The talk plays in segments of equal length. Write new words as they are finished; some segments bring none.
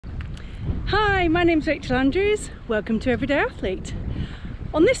Hi, my name's Rachel Andrews. Welcome to Everyday Athlete.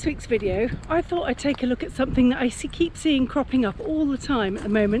 On this week's video, I thought I'd take a look at something that I keep seeing cropping up all the time at the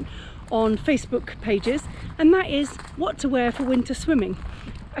moment on Facebook pages, and that is what to wear for winter swimming.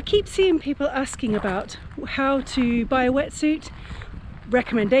 I keep seeing people asking about how to buy a wetsuit,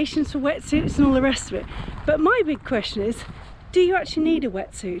 recommendations for wetsuits and all the rest of it. But my big question is, do you actually need a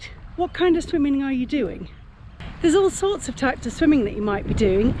wetsuit? What kind of swimming are you doing? There's all sorts of types of swimming that you might be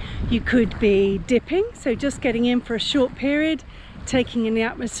doing. You could be dipping, so just getting in for a short period, taking in the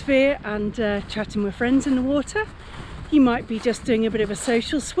atmosphere and chatting with friends in the water. You might be just doing a bit of a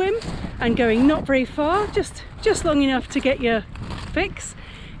social swim and going not very far, just long enough to get your fix.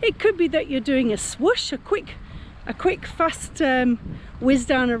 It could be that you're doing a swoosh, a quick fast whiz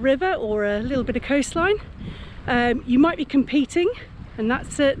down a river or a little bit of coastline. You might be competing, and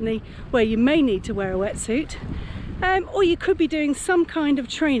that's certainly where you may need to wear a wetsuit. Or you could be doing some kind of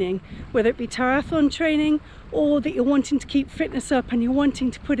training, whether it be triathlon training or that you're wanting to keep fitness up and you're wanting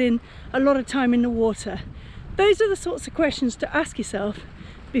to put in a lot of time in the water. Those are the sorts of questions to ask yourself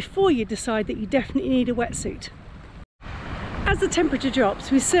before you decide that you definitely need a wetsuit. As the temperature drops,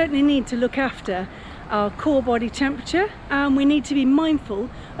 we certainly need to look after our core body temperature, and we need to be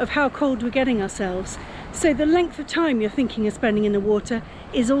mindful of how cold we're getting ourselves. So the length of time you're thinking of spending in the water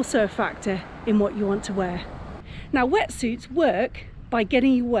is also a factor in what you want to wear. Now, wetsuits work by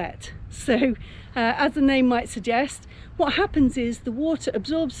getting you wet. So as the name might suggest, what happens is the water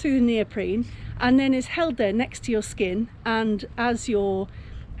absorbs through the neoprene and then is held there next to your skin, and as you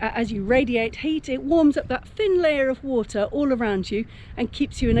radiate heat, it warms up that thin layer of water all around you and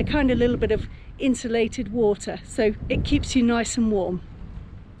keeps you in a kind of little bit of insulated water, so it keeps you nice and warm.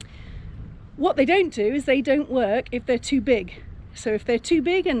 What they don't do is they don't work if they're too big. So if they're too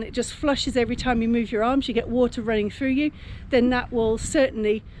big and it just flushes every time you move your arms, you get water running through you, then that will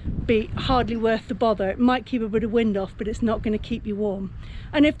certainly be hardly worth the bother. It might keep a bit of wind off, but it's not going to keep you warm.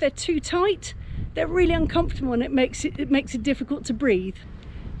 And if they're too tight, they're really uncomfortable and it makes it difficult to breathe.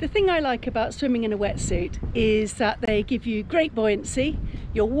 The thing I like about swimming in a wetsuit is that they give you great buoyancy.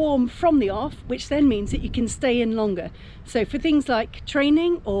 You're warm from the off, which then means that you can stay in longer. So for things like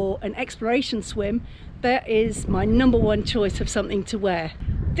training or an exploration swim, that is my #1 choice of something to wear.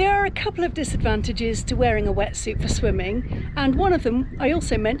 There are a couple of disadvantages to wearing a wetsuit for swimming, and one of them I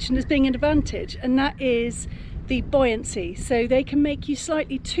also mentioned as being an advantage, and that is the buoyancy. So they can make you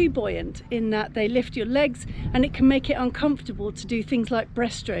slightly too buoyant in that they lift your legs, and it can make it uncomfortable to do things like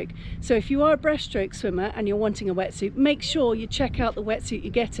breaststroke. So if you are a breaststroke swimmer and you're wanting a wetsuit, make sure you check out the wetsuit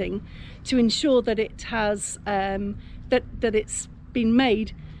you're getting to ensure that it has that it's been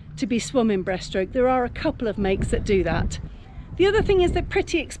made to be swum in breaststroke. There are a couple of makes that do that. The other thing is they're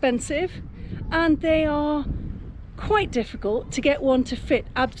pretty expensive, and they are quite difficult to get one to fit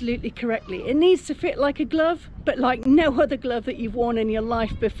absolutely correctly. It needs to fit like a glove, but like no other glove that you've worn in your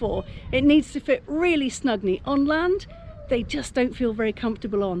life before. It needs to fit really snugly. On land, they just don't feel very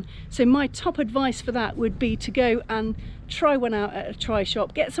comfortable on. So my top advice for that would be to go and try one out at a try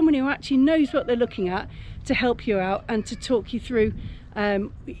shop. Get someone who actually knows what they're looking at to help you out and to talk you through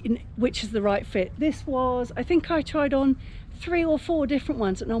which is the right fit. This was, I think I tried on 3 or 4 different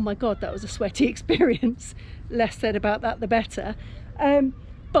ones, and oh my god, that was a sweaty experience. Less said about that the better.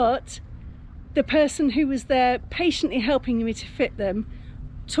 But the person who was there patiently helping me to fit them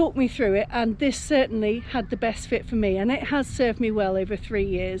talked me through it, and this certainly had the best fit for me, and it has served me well over 3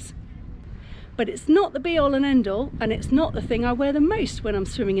 years. But it's not the be all and end all, and it's not the thing I wear the most when I'm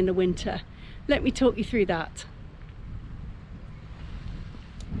swimming in the winter. Let me talk you through that.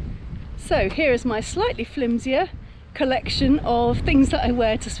 So here is my slightly flimsier collection of things that I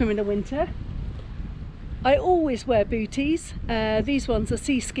wear to swim in the winter. I always wear booties. These ones are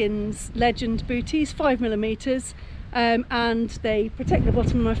Seaskin's Legend booties, 5mm, and they protect the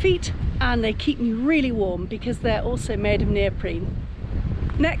bottom of my feet and they keep me really warm because they're also made of neoprene.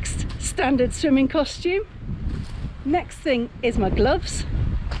 Next, standard swimming costume. Next thing is my gloves.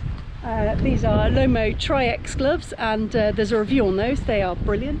 These are Lomo Tri-X gloves, and there's a review on those. They are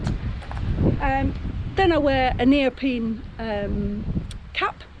brilliant. Then I wear a neoprene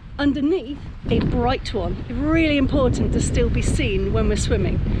cap underneath a bright one. Really important to still be seen when we're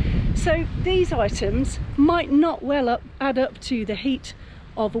swimming. So these items might not well add up to the heat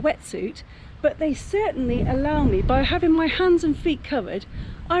of a wetsuit, but they certainly allow me, by having my hands and feet covered,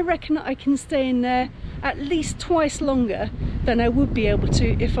 I reckon I can stay in there at least twice longer than I would be able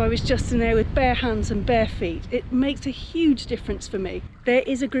to if I was just in there with bare hands and bare feet. It makes a huge difference for me. There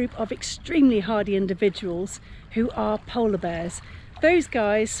is a group of extremely hardy individuals who are polar bears. Those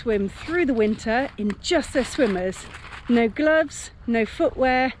guys swim through the winter in just their swimmers, no gloves, no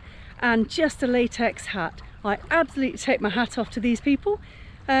footwear, and just a latex hat. I absolutely take my hat off to these people.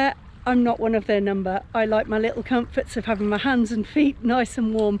 I'm not one of their number. I like my little comforts of having my hands and feet nice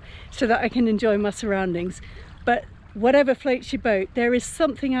and warm so that I can enjoy my surroundings. But whatever floats your boat, there is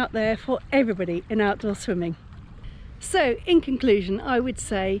something out there for everybody in outdoor swimming. So in conclusion, I would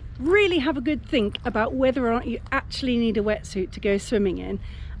say really have a good think about whether or not you actually need a wetsuit to go swimming in,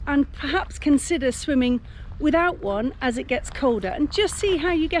 and perhaps consider swimming without one as it gets colder and just see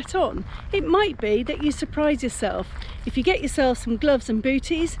how you get on. It might be that you surprise yourself. If you get yourself some gloves and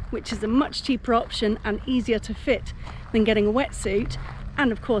booties, which is a much cheaper option and easier to fit than getting a wetsuit,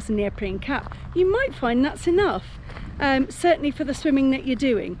 and of course a neoprene cap, you might find that's enough. Certainly for the swimming that you're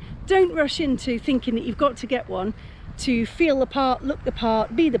doing. Don't rush into thinking that you've got to get one to feel the part, look the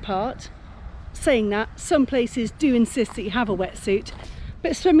part, be the part. Saying that, some places do insist that you have a wetsuit,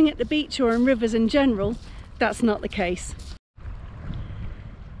 but swimming at the beach or in rivers in general, that's not the case.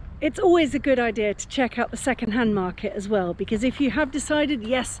 It's always a good idea to check out the second-hand market as well, because if you have decided,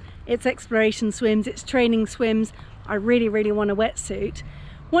 yes, it's exploration swims, it's training swims, I really want a wetsuit,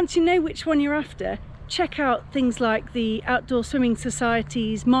 once you know which one you're after, check out things like the Outdoor Swimming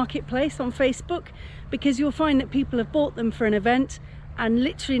Society's marketplace on Facebook, because you'll find that people have bought them for an event and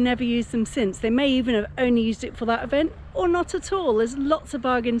literally never used them since. They may even have only used it for that event or not at all. There's lots of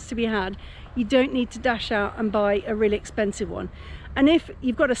bargains to be had. You don't need to dash out and buy a really expensive one. And if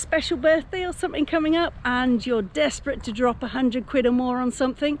you've got a special birthday or something coming up and you're desperate to drop 100 quid or more on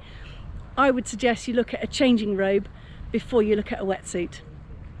something, I would suggest you look at a changing robe before you look at a wetsuit.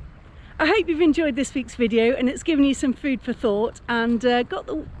 I hope you've enjoyed this week's video and it's given you some food for thought and got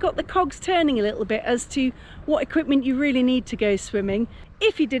the cogs turning a little bit as to what equipment you really need to go swimming.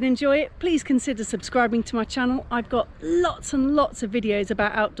 If you did enjoy it, please consider subscribing to my channel. I've got lots and lots of videos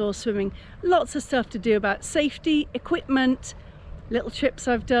about outdoor swimming, lots of stuff to do about safety, equipment, little trips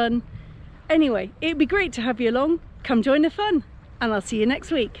I've done. Anyway, it'd be great to have you along. Come join the fun and I'll see you next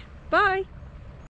week. Bye.